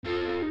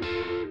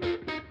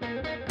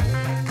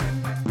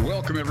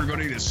Welcome,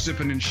 everybody, to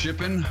Sippin' and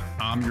Shippin'.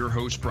 I'm your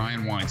host,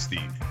 Brian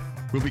Weinstein.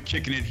 We'll be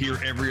kicking it here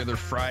every other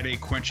Friday,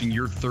 quenching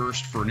your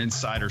thirst for an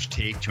insider's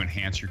take to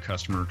enhance your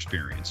customer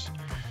experience.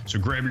 So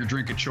grab your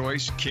drink of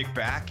choice, kick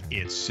back,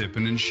 it's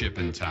Sippin' and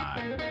Shippin'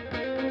 time.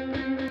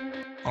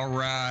 All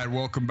right,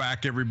 welcome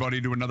back, everybody,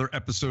 to another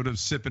episode of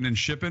Sippin' and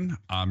Shippin'.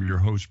 I'm your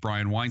host,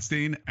 Brian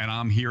Weinstein, and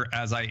I'm here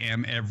as I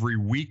am every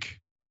week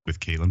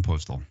with Caitlin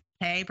Postal.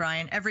 Hey,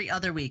 Brian, every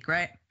other week,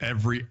 right?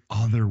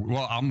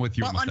 Well, I'm with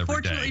you almost every day. Well,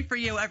 unfortunately for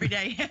you, every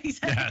day.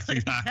 Exactly. Yes,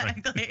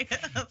 exactly.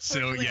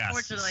 So, yes.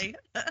 Unfortunately.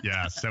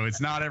 Yeah, so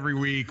it's not every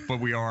week, but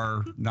we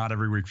are not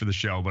every week for the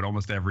show, but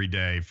almost every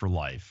day for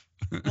life.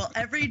 Well,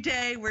 every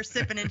day we're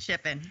sipping and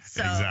shipping. So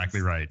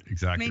exactly right.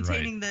 Exactly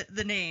maintaining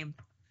the name.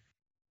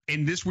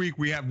 And this week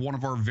we have one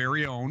of our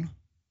very own,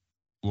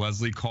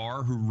 Leslie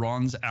Karr, who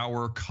runs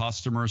our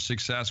customer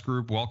success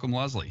group. Welcome,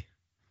 Leslie.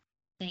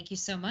 Thank you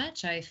so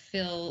much. I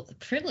feel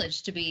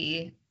privileged to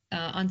be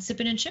on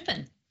Sippin' and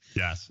Shippin'.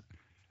 Yes.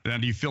 And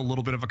do you feel a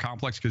little bit of a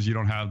complex because you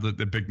don't have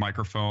the big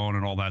microphone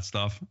and all that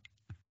stuff?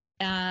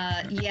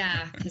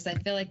 Yeah, because I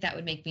feel like that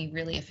would make me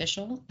really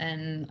official,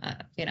 and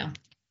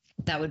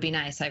that would be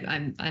nice.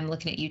 I'm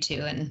looking at you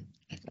two, and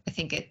I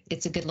think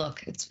it's a good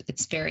look.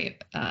 It's very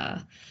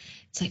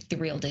it's like the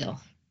real deal.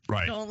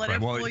 Right. Don't let it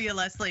fool you,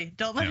 Leslie.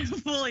 Don't let it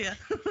fool you.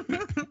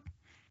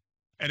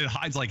 And it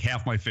hides like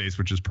half my face,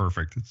 which is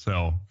perfect.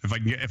 So if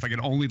I can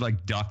only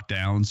like duck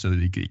down so that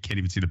you can't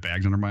even see the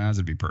bags under my eyes,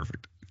 it'd be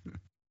perfect.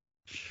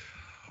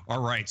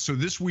 All right. So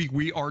this week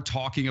we are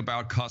talking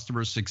about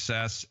customer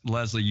success.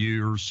 Leslie,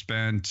 you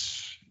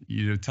spent,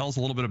 tell us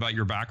a little bit about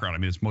your background. I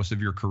mean, it's most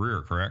of your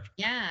career, correct?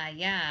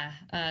 Yeah.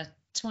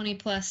 20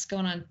 plus,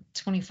 going on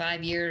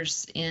 25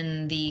 years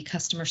in the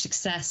customer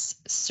success,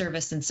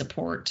 service, and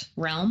support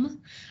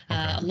realm.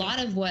 Okay. A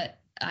lot of what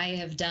I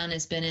have done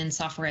has been in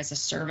software as a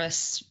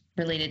service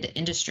related to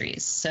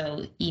industries.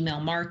 So email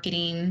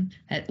marketing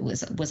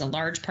was a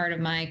large part of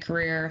my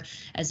career,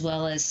 as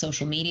well as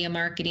social media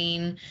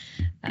marketing,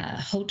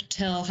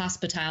 hotel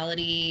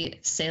hospitality,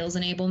 sales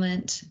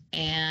enablement,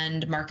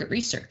 and market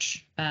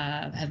research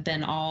have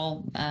been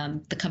all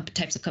the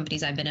types of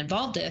companies I've been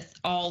involved with,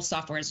 all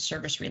software as a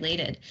service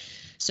related.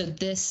 So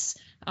this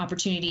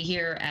opportunity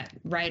here at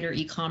Ryder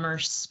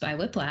e-commerce by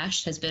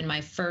Whiplash has been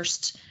my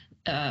first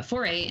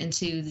foray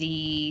into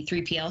the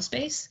 3PL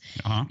space.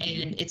 Uh-huh.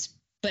 And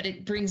but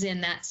it brings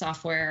in that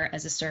software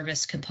as a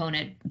service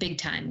component big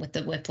time with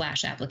the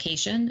Whiplash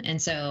application.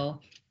 And so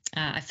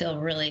I feel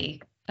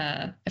really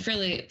at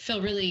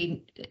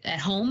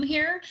home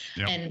here.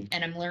 Yep. And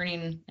I'm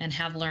learning and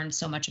have learned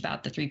so much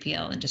about the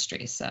 3PL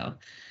industry. So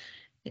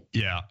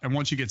yeah. And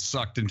once you get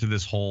sucked into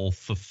this whole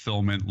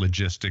fulfillment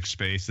logistics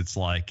space, it's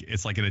like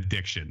an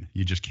addiction.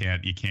 You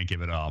can't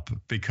give it up,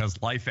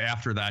 because life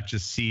after that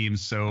just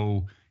seems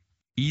so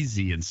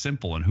easy and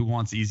simple. And who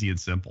wants easy and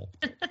simple?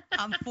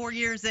 I'm 4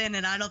 years in,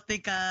 and I don't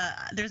think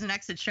there's an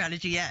exit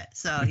strategy yet.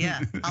 So yeah,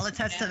 I'll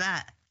attest to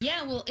that.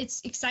 Yeah, well,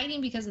 it's exciting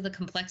because of the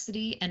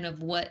complexity and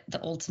of what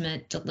the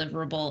ultimate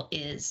deliverable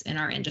is in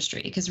our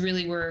industry. Because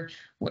really, we're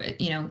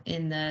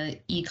in the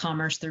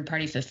e-commerce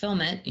third-party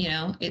fulfillment.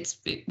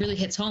 It really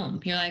hits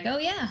home. You're like, oh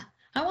yeah,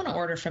 I want to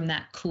order from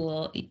that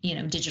cool,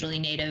 digitally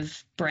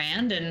native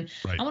brand, and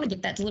right. I want to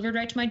get that delivered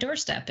right to my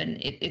doorstep, and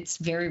it's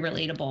very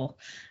relatable.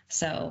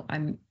 So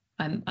I'm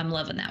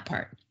loving that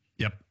part.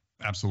 Yep,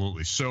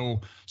 absolutely.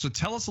 So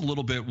tell us a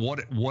little bit,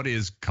 what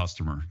is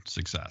customer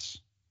success?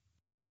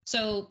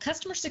 So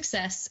customer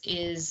success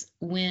is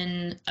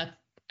when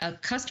a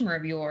customer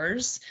of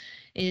yours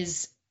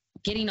is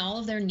getting all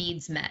of their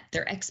needs met,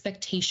 their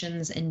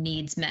expectations and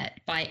needs met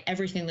by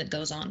everything that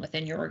goes on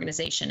within your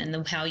organization,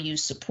 and how you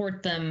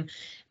support them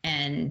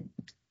and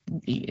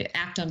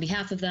act on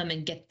behalf of them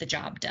and get the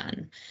job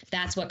done.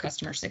 That's what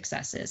customer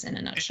success is in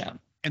a nutshell.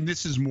 And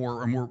this is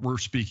more, and we're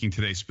speaking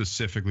today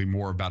specifically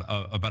more about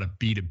a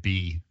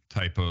B2B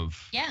type of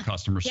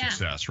customer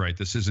success, right?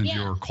 This isn't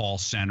your call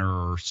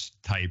center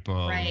type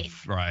of,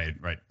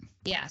 right.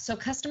 Yeah, so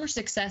customer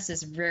success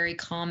is very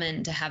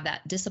common to have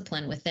that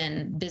discipline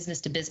within business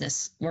to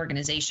business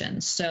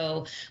organizations.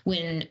 So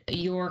when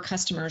your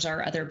customers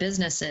are other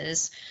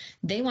businesses,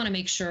 they want to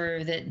make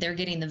sure that they're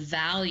getting the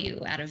value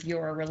out of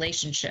your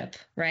relationship,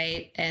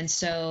 right? And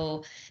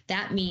so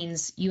that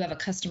means you have a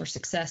customer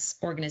success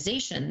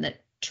organization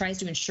that tries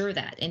to ensure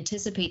that,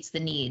 anticipates the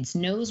needs,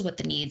 knows what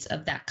the needs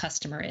of that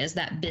customer is,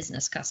 that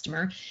business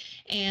customer.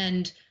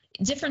 And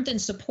different than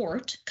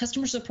support,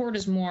 customer support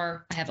is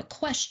more, I have a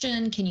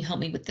question, can you help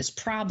me with this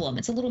problem?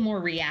 It's a little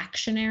more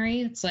reactionary.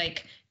 It's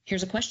like,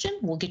 here's a question,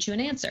 we'll get you an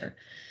answer.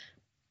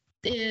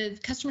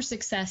 Customer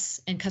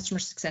success and customer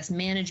success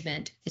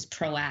management is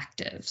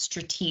proactive,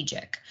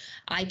 strategic.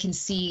 I can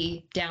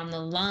see down the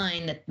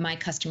line that my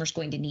customer's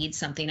going to need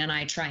something, and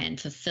I try and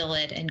fulfill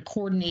it and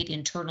coordinate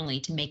internally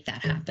to make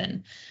that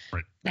happen.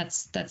 Right.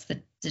 That's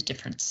the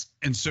difference.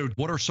 And so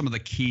what are some of the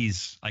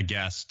keys, I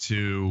guess,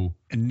 to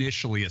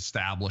initially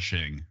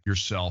establishing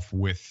yourself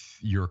with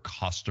your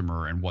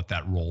customer and what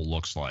that role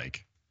looks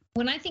like?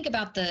 When I think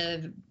about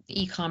the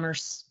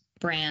e-commerce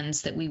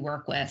brands that we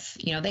work with,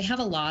 they have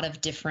a lot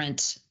of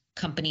different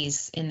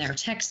companies in their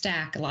tech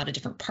stack, a lot of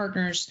different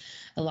partners,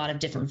 a lot of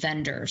different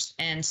vendors.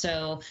 And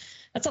so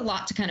that's a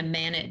lot to kind of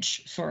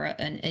manage for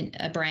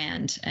a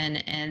brand.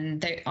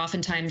 And they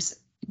oftentimes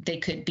they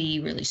could be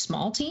really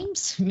small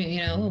teams,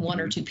 one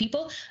or two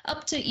people,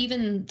 up to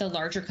even the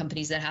larger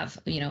companies that have,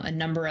 a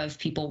number of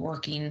people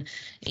working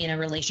in a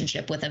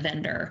relationship with a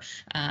vendor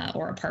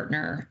or a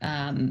partner.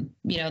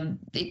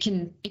 It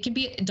can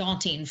be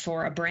daunting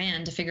for a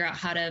brand to figure out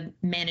how to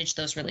manage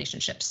those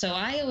relationships. So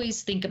I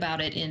always think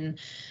about it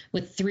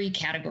with three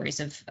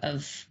categories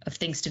of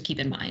things to keep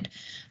in mind: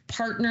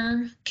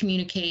 partner,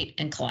 communicate,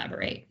 and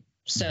collaborate.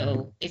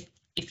 So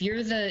if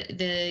you're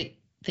the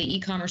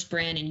e-commerce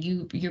brand and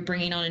you're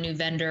bringing on a new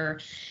vendor,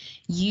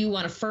 you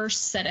want to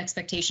first set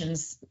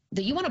expectations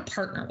that you want to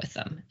partner with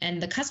them.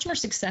 And the customer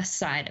success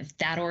side of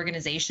that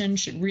organization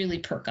should really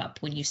perk up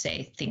when you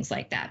say things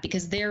like that,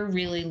 because they're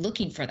really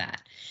looking for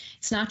that.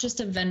 It's not just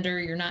a vendor.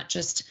 You're not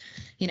just,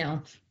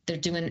 they're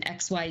doing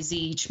XYZ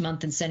each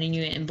month and sending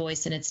you an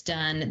invoice and it's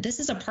done. This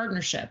is a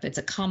partnership. It's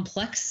a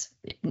complex,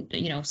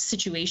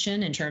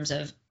 situation in terms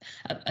of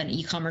an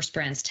e-commerce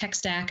brand's tech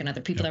stack and other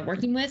people they're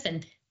working with.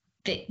 And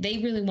they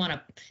really want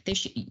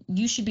to,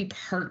 you should be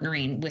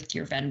partnering with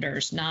your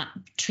vendors, not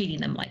treating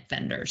them like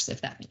vendors,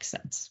 if that makes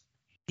sense.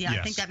 Yeah, yes.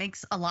 I think that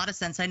makes a lot of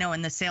sense. I know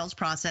in the sales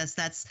process,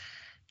 that's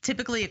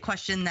typically a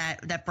question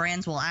that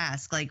brands will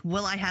ask, like,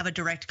 will I have a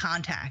direct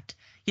contact?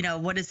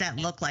 What does that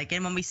look like?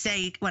 And when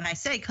I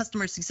say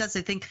customer success,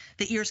 I think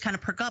the ears kind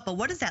of perk up, but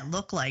what does that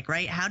look like,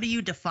 right? How do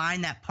you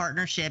define that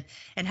partnership,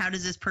 and how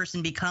does this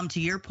person become, to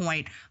your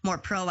point, more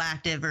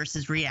proactive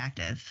versus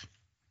reactive?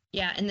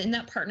 Yeah, and in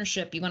that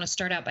partnership, you want to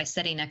start out by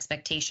setting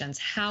expectations.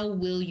 How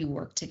will you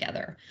work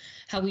together?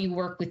 How will you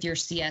work with your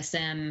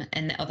CSM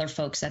and the other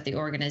folks at the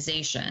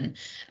organization?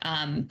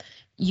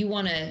 You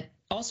want to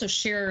also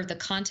share the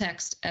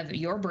context of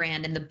your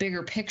brand in the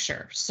bigger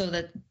picture, so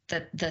that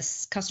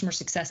the customer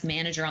success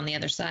manager on the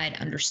other side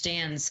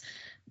understands,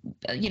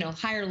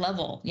 higher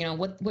level,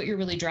 what you're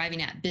really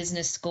driving at,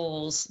 business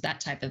goals, that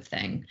type of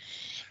thing.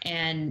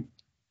 And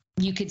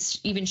you could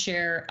even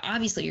share,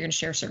 obviously you're going to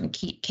share certain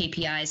key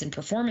KPIs and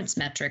performance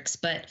metrics,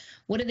 but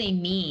what do they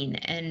mean?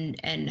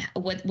 And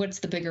what's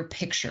the bigger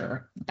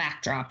picture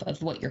backdrop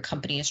of what your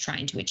company is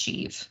trying to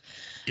achieve?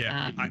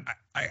 Yeah,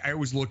 I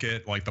always look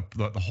at like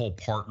the whole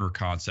partner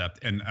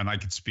concept, and I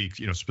could speak,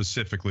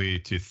 specifically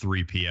to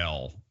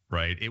 3PL,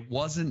 right? It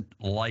wasn't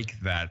like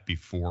that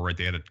before, right?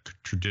 They had a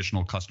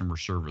traditional customer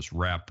service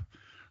rep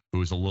who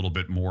was a little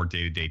bit more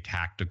day-to-day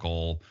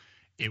tactical.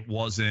 It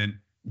wasn't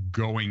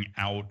going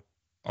out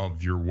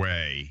of your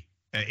way.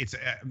 It's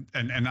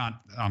and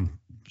not, I'm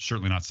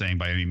certainly not saying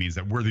by any means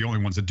that we're the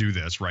only ones that do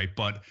this, right?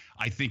 But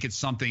I think it's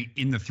something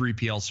in the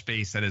 3PL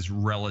space that is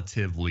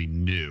relatively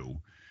new,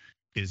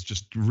 is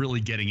just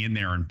really getting in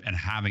there and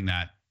having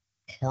that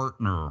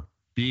partner,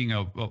 being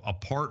a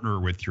partner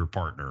with your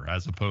partner,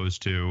 as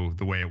opposed to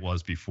the way it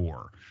was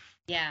before.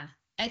 Yeah,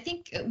 I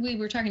think we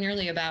were talking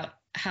earlier about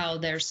how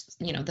there's,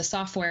 the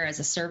software as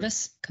a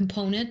service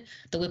component,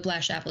 the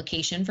Whiplash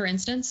application, for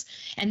instance,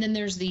 and then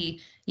there's the,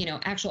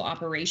 actual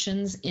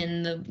operations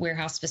in the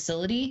warehouse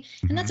facility.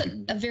 And that's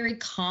a very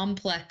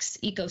complex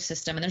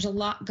ecosystem. And there's a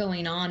lot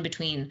going on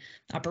between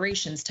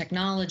operations,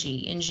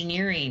 technology,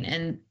 engineering,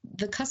 and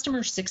the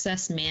customer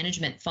success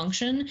management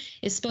function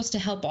is supposed to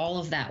help all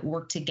of that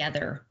work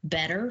together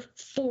better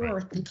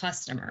for the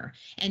customer,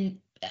 and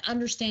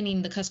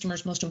understanding the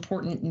customer's most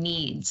important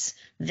needs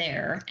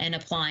there and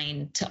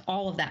applying to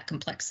all of that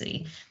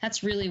complexity.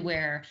 That's really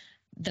where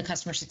the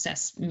customer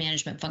success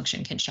management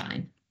function can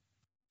shine.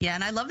 Yeah,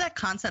 and I love that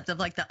concept of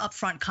like the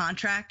upfront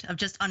contract, of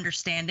just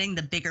understanding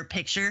the bigger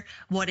picture.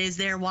 What is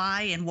their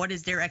why, and what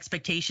is their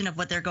expectation of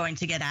what they're going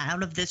to get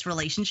out of this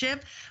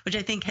relationship, which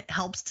I think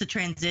helps to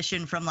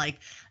transition from like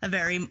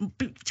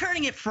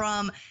turning it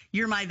from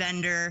you're my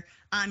vendor,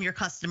 I'm your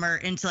customer,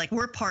 into like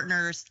we're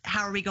partners.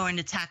 How are we going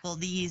to tackle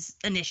these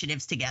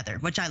initiatives together,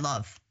 which I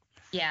love.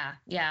 Yeah.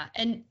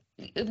 And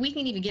we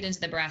can even get into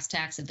the brass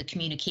tacks of the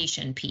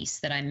communication piece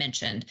that I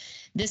mentioned.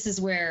 This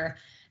is where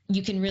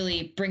you can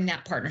really bring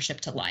that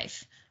partnership to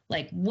life.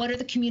 Like, what are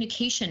the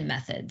communication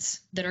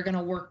methods that are going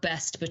to work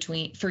best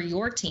for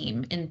your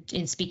team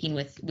in speaking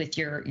with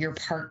your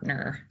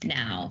partner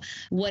now?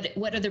 What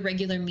are the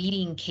regular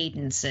meeting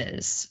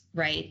cadences,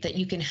 right, that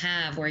you can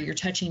have where you're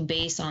touching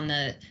base on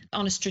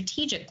a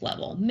strategic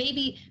level?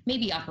 Maybe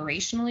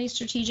operationally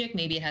strategic,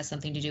 maybe it has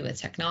something to do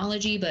with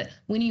technology, but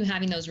when you're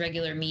having those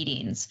regular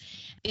meetings,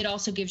 it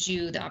also gives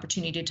you the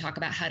opportunity to talk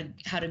about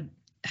how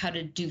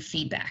to do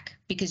feedback,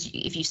 because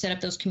if you set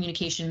up those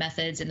communication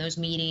methods and those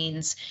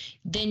meetings,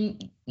 then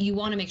you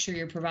want to make sure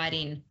you're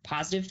providing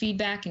positive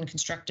feedback and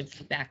constructive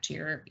feedback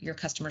to your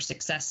customer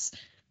success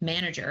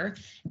manager.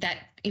 That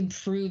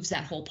improves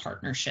that whole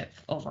partnership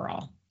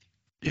overall.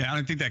 Yeah,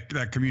 I think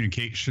that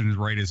communication,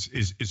 right,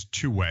 is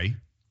two-way,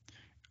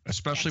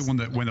 especially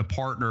when the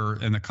partner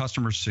and the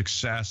customer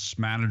success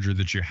manager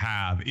that you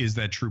have is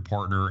that true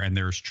partner, and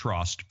there's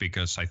trust,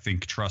 because I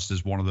think trust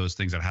is one of those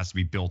things that has to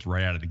be built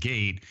right out of the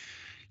gate.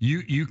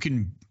 you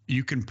can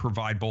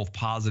provide both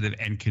positive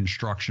and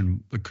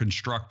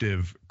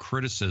constructive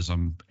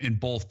criticism in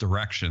both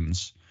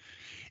directions,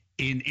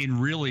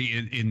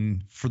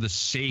 in for the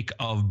sake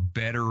of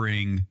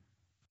bettering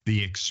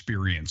the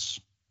experience.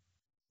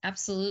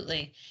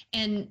 Absolutely.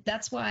 And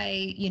that's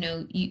why,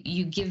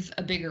 you give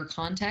a bigger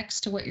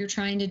context to what you're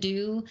trying to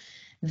do.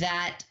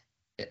 That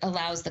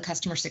allows the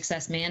customer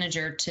success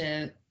manager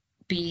to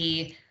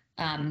be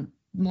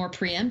more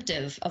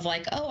preemptive of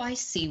like, oh, I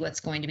see what's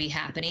going to be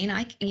happening.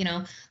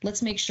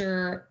 Let's make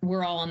sure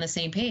we're all on the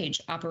same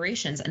page,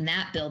 operations. And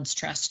that builds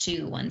trust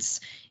too.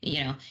 Once,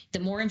 the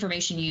more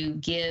information you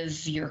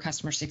give your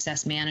customer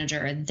success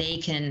manager, they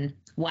can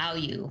wow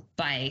you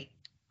by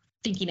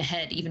thinking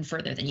ahead even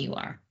further than you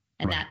are.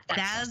 And right.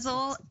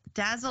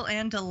 dazzle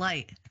and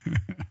delight.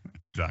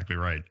 Exactly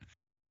right.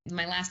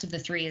 My last of the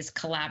three is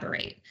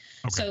collaborate.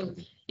 Okay. So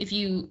if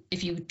you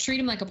treat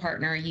them like a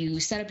partner, you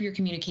set up your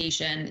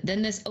communication,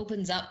 then this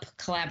opens up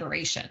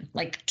collaboration,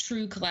 like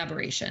true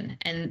collaboration.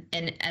 And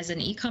as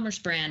an e-commerce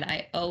brand,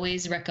 I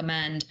always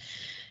recommend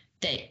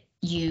that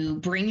you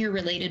bring your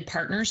related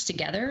partners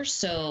together.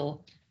 So,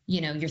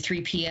 your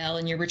 3PL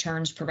and your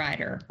returns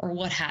provider or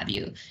what have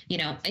you,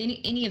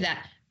 any of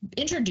that,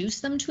 introduce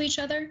them to each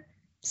other.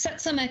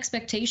 Set some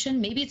expectation.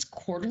 Maybe it's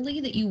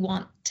quarterly that you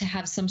want to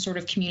have some sort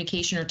of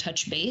communication or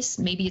touch base.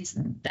 Maybe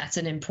that's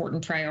an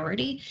important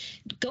priority.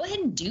 Go ahead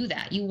and do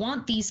that. You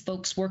want these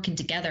folks working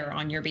together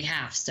on your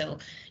behalf. So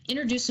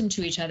introduce them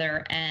to each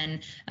other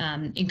and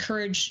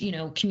encourage,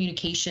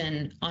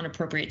 communication on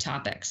appropriate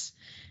topics.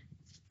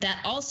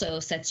 That also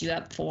sets you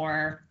up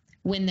for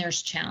when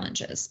there's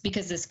challenges,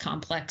 because this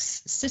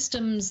complex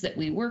systems that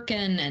we work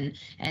in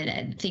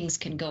and things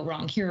can go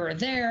wrong here or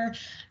there.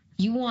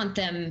 You want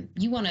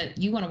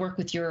to work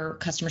with your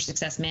customer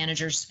success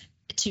managers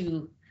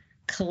to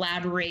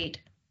collaborate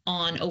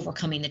on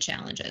overcoming the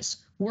challenges.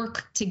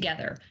 Work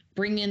together,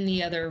 bring in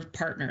the other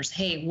partners.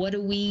 Hey, what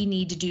do we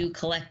need to do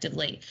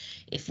collectively?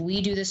 If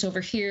we do this over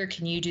here,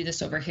 can you do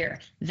this over here?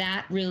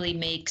 That really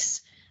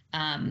makes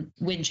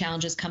when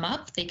challenges come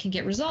up, they can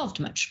get resolved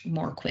much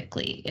more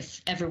quickly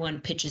if everyone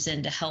pitches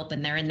in to help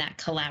and they're in that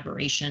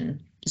collaboration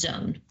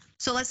zone.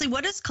 So Leslie,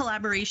 what does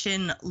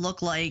collaboration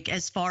look like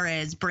as far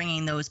as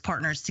bringing those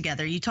partners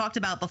together? You talked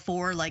about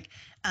before, like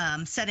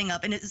setting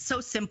up, and it's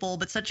so simple,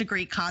 but such a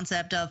great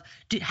concept of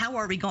how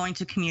are we going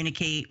to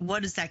communicate?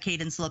 What does that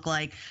cadence look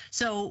like?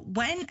 So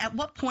at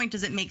what point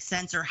does it make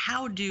sense, or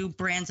how do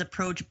brands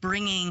approach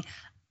bringing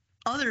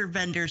other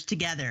vendors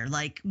together?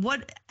 Like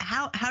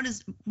have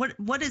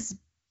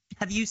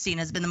you seen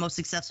has been the most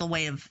successful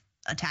way of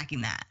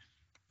attacking that?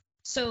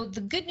 So the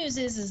good news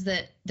is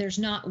that there's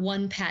not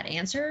one pat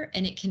answer,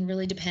 and it can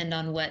really depend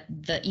on what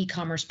the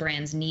e-commerce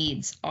brand's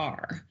needs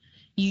are.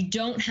 You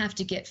don't have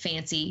to get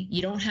fancy.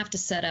 You don't have to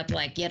set up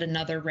like yet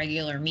another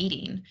regular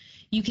meeting.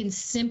 You can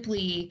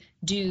simply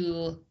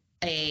do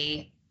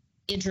a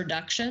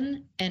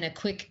introduction and a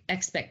quick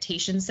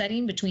expectation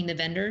setting between the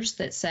vendors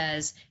that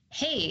says,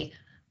 hey,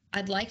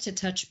 I'd like to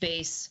touch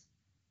base.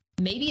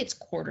 Maybe it's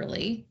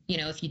quarterly,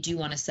 if you do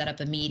want to set up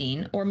a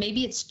meeting, or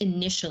maybe it's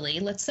initially,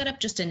 let's set up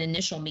just an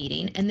initial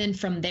meeting. And then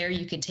from there,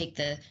 you can take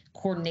the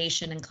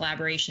coordination and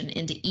collaboration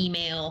into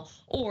email,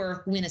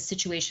 or when a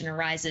situation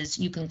arises,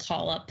 you can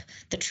call up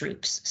the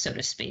troops, so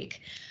to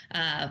speak.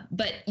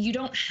 But you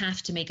don't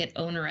have to make it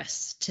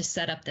onerous to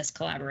set up this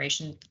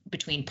collaboration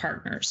between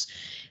partners.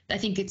 I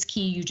think it's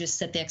key you just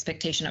set the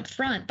expectation up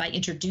front by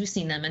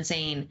introducing them and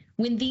saying,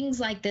 when things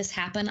like this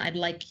happen, I'd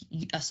like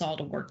us all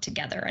to work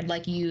together. I'd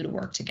like you to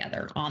work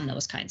together on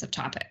those kinds of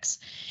topics.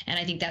 And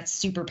I think that's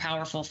super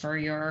powerful for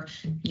your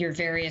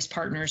various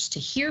partners to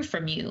hear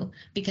from you,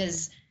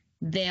 because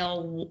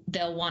they'll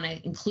want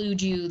to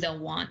include you. They'll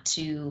want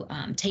to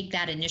take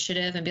that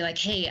initiative and be like,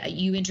 hey,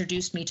 you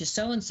introduced me to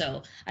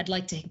so-and-so. I'd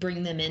like to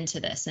bring them into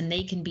this. And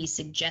they can be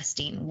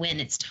suggesting when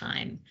it's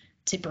time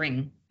to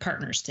bring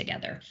partners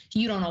together.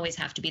 You don't always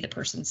have to be the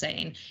person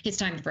saying, it's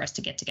time for us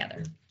to get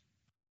together.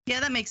 Yeah,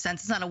 that makes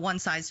sense. It's not a one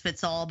size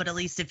fits all, but at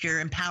least if you're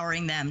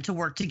empowering them to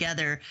work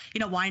together,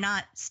 why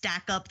not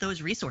stack up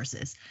those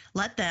resources?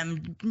 Let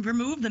them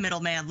remove the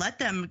middleman. Let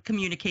them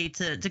communicate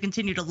to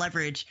continue to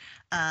leverage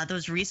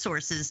those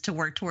resources to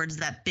work towards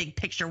that big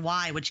picture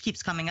why, which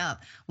keeps coming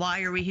up.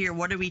 Why are we here?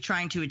 What are we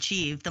trying to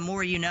achieve? The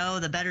more you know,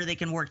 the better they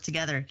can work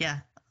together. Yeah.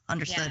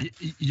 Understood.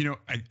 Yeah.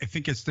 I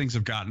think as things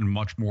have gotten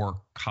much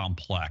more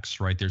complex,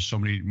 right? There's so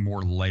many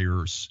more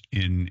layers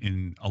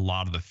in a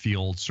lot of the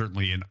fields,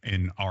 certainly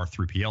in our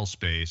 3PL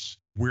space,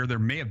 where there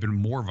may have been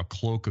more of a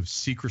cloak of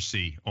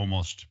secrecy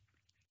almost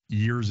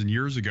years and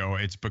years ago.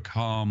 It's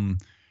become,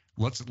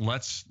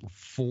 let's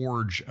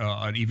forge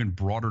an even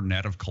broader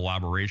net of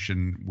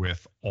collaboration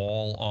with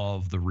all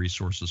of the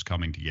resources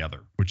coming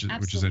together, which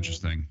is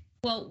interesting.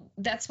 Well,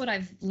 that's what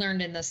I've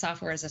learned in the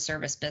software as a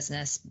service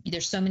business.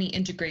 There's so many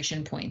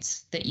integration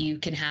points that you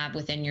can have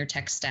within your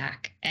tech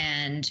stack,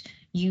 and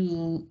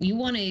you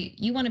want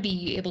to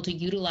be able to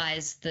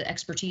utilize the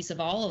expertise of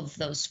all of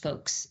those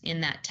folks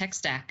in that tech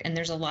stack. And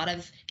there's a lot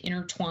of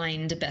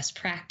intertwined best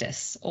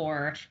practice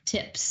or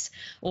tips,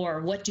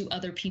 or what do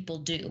other people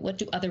do? What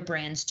do other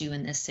brands do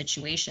in this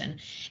situation?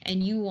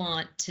 And you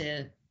want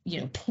to,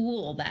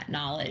 pool that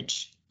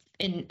knowledge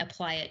and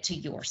apply it to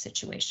your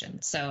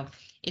situation. So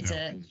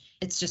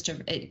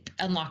it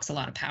unlocks a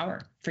lot of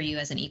power for you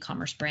as an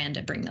e-commerce brand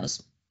to bring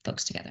those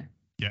folks together.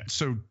 Yeah.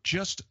 So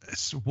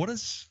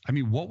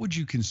what would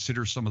you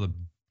consider some of the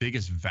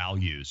biggest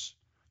values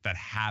that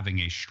having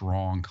a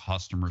strong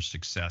customer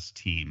success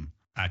team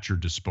at your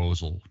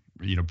disposal,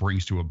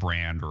 brings to a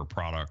brand or a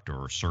product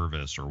or a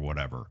service or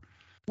whatever?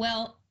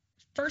 Well,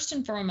 first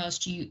and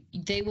foremost,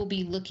 they will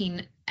be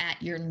looking at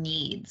your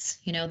needs.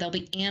 They'll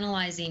be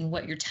analyzing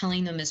what you're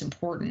telling them is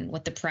important,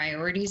 what the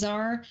priorities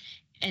are,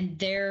 and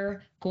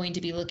they're going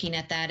to be looking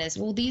at that as,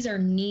 well, these are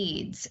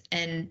needs.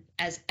 And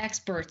as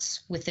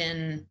experts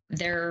within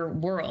their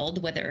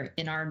world, whether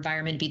in our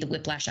environment be the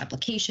Whiplash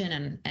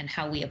application and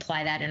how we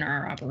apply that in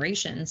our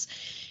operations,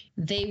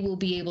 they will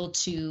be able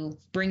to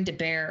bring to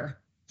bear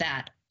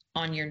that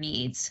on your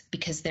needs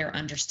because they're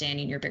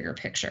understanding your bigger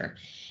picture.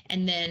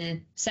 And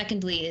then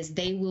secondly is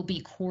they will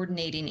be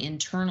coordinating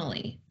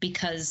internally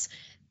because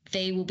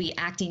they will be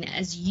acting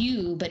as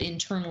you, but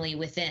internally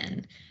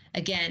within.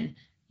 Again,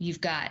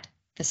 you've got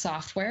the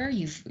software,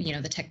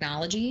 the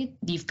technology,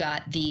 you've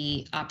got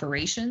the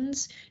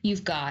operations,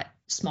 you've got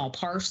small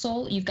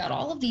parcel, you've got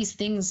all of these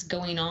things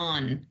going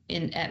on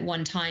at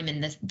one time,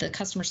 and the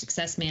customer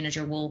success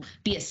manager will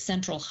be a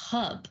central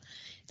hub.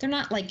 They're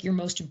not like your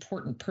most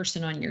important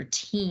person on your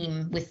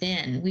team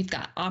within. We've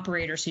got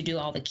operators who do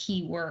all the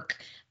key work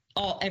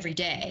every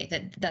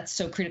day that's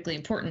so critically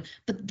important,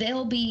 but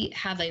they'll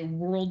have a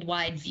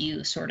worldwide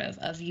view sort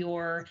of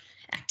your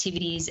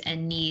activities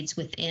and needs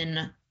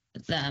within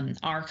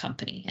our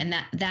company, and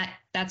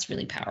that's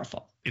really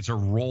powerful. It's a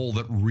role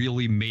that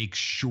really makes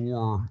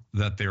sure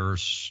that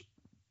there's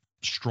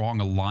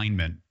strong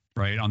alignment,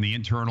 right, on the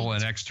internal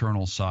and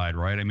external side,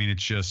 right? I mean,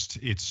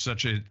 it's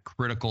such a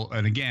critical,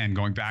 and again,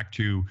 going back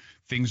to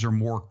things are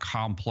more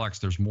complex,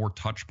 there's more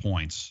touch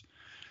points,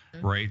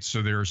 right?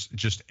 So there's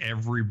just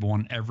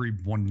everyone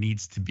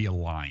needs to be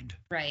aligned.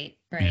 Right.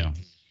 Yeah.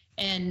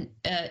 And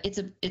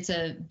it's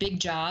a big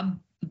job.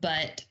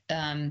 But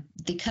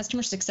the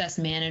customer success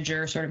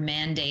manager sort of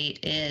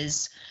mandate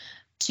is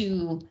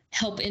to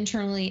help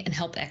internally and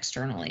help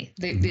externally.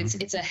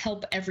 It's a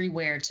help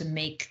everywhere to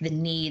make the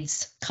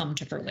needs come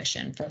to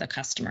fruition for the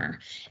customer.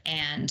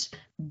 And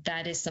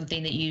that is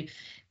something that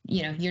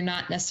you're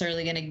not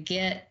necessarily going to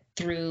get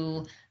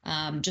through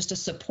just a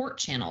support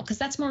channel, because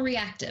that's more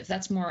reactive.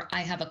 That's more,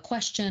 I have a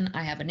question,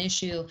 I have an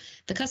issue.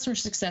 The customer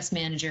success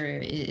manager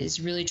is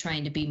really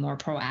trying to be more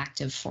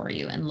proactive for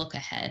you and look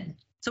ahead.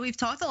 So we've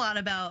talked a lot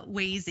about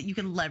ways that you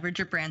can leverage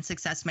your brand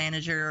success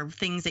manager, or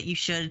things that you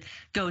should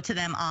go to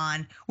them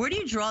on. Where do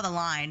you draw the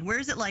line? Where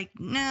is it like,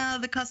 no,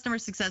 the customer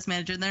success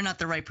manager, they're not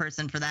the right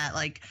person for that?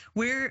 Like,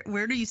 where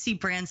do you see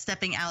brands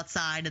stepping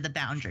outside of the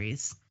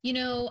boundaries?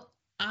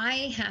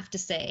 I have to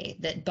say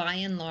that by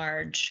and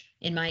large,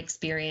 in my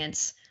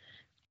experience,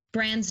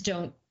 brands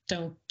don't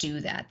do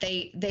that.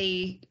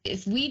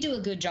 If we do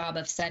a good job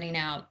of setting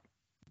out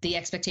the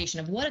expectation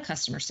of what a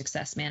customer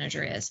success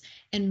manager is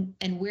and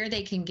where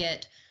they can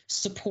get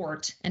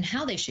support and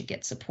how they should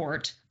get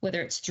support,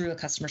 whether it's through a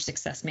customer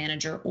success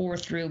manager or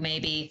through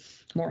maybe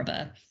more of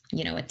a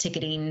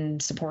ticketing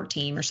support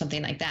team or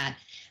something like that,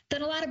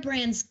 then a lot of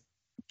brands,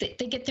 they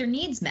get their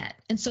needs met.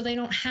 And so they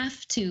don't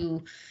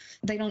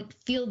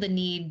feel the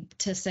need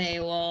to say,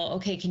 well,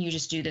 okay, can you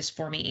just do this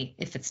for me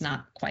if it's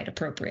not quite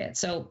appropriate?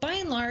 So by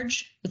and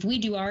large, if we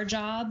do our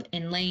job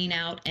in laying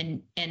out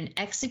and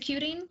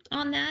executing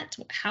on that,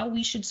 how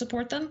we should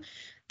support them,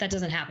 that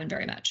doesn't happen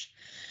very much.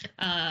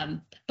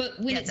 But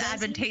when it's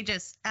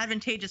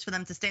advantageous for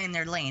them to stay in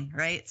their lane,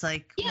 right? It's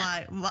like,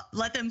 why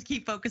let them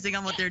keep focusing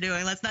on what they're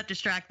doing. Let's not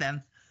distract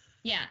them.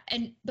 Yeah.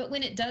 But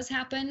when it does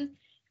happen,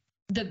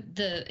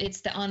 it's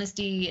the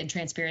honesty and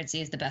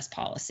transparency is the best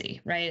policy,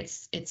 right?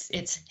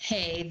 It's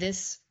hey,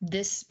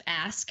 this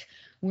ask,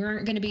 we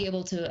aren't going to be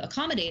able to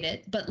accommodate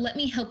it, but let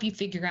me help you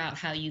figure out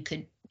how you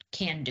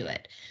can do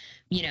it,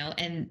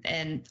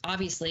 and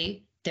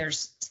obviously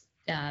there's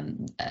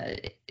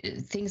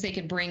things they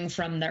could bring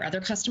from their other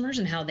customers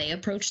and how they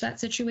approach that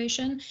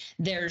situation.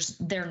 There's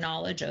their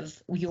knowledge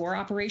of your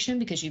operation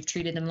because you've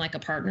treated them like a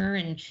partner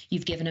and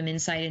you've given them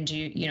insight into,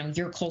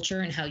 your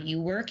culture and how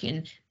you work,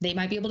 and they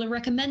might be able to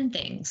recommend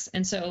things.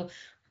 And so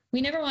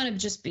we never want to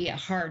just be a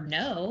hard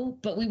no,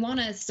 but we want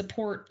to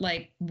support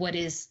hey,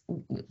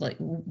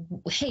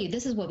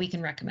 this is what we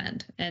can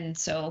recommend. And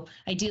so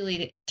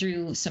ideally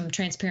through some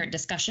transparent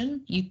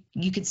discussion,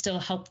 you could still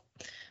help.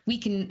 We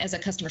can, as a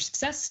customer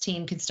success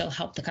team, can still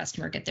help the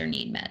customer get their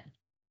need met.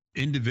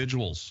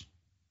 Individuals,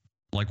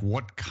 like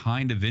what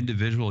kind of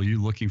individual are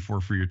you looking for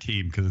your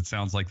team? Because it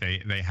sounds like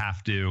they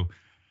have to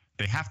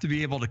they have to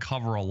be able to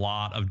cover a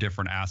lot of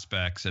different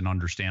aspects and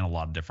understand a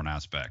lot of different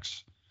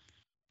aspects.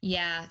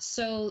 Yeah.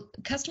 So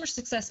customer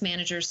success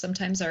managers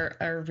sometimes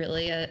are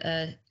really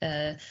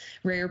a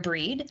rare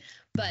breed,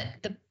 but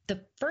the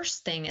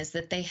first thing is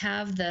that they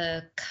have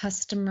the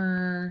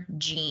customer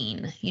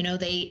gene.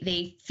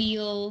 They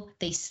feel,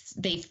 they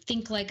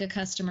think like a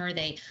customer.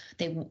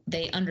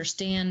 They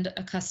understand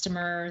a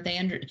customer.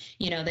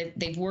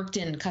 They've worked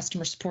in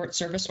customer support,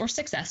 service, or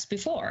success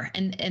before,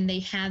 and they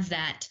have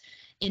that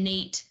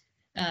innate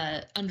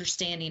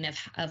understanding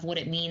of what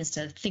it means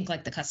to think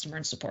like the customer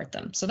and support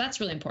them. So that's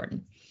really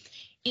important.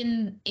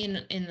 In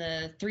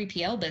the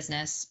 3PL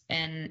business,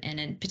 and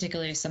in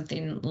particularly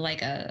something like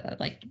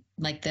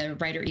the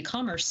Writer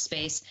e-commerce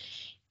space,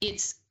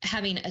 it's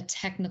having a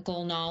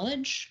technical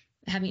knowledge,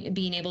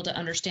 being able to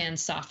understand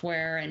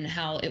software and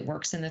how it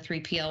works in the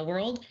 3PL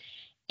world,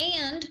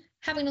 and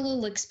having a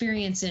little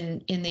experience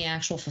in the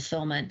actual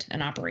fulfillment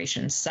and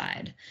operations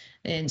side.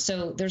 And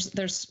so those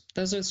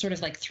are sort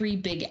of like three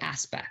big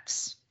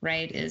aspects,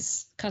 right?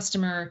 Is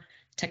customer,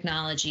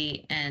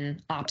 technology,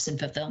 and ops and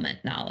fulfillment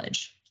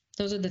knowledge.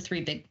 Those are the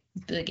three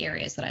big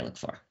areas that I look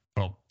for.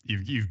 Well,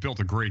 you've built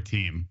a great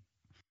team.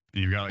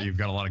 You've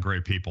got a lot of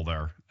great people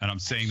there, and I'm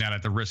saying that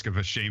at the risk of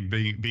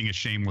being a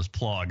shameless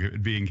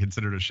plug, being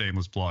considered a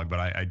shameless plug, but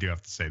I do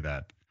have to say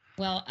that.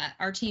 Well,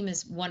 our team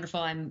is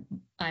wonderful. I'm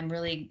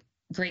really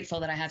grateful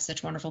that I have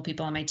such wonderful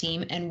people on my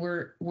team, and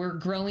we're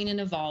growing and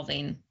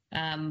evolving.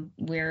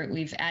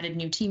 We've added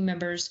new team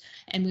members,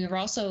 and we've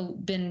also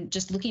been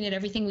just looking at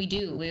everything we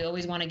do. We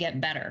always want to get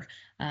better.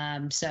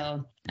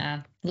 So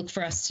look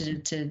for us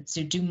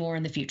to do more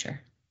in the future.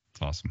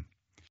 That's awesome.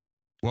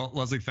 Well,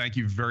 Leslie, thank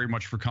you very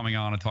much for coming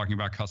on and talking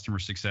about customer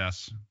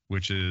success,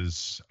 which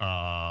is,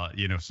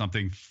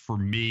 something for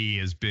me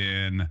has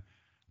been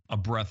a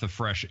breath of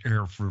fresh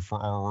air for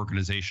our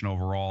organization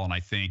overall. And I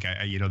think,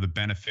 the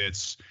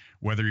benefits,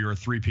 whether you're a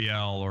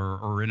 3PL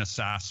or in a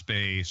SaaS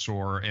space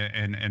or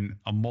in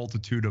a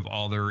multitude of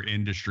other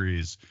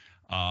industries,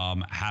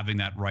 having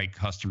that right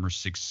customer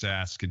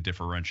success could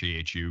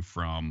differentiate you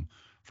from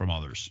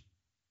others.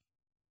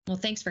 Well,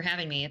 thanks for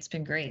having me. It's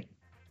been great.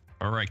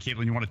 All right,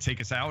 Caitlin, you want to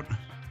take us out?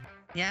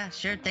 Yeah,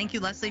 sure. Thank you,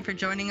 Leslie, for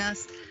joining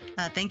us.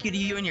 Thank you to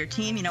you and your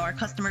team. Our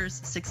customers'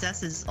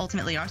 success is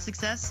ultimately our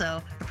success,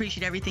 so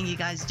appreciate everything you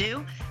guys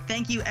do.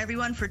 Thank you,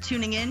 everyone, for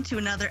tuning in to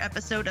another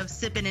episode of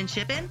Sippin' and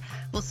Shippin'.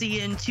 We'll see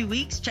you in 2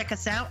 weeks. Check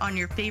us out on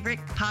your favorite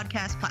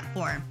podcast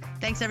platform.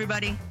 Thanks,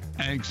 everybody.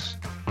 Thanks.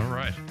 All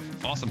right.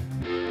 Awesome.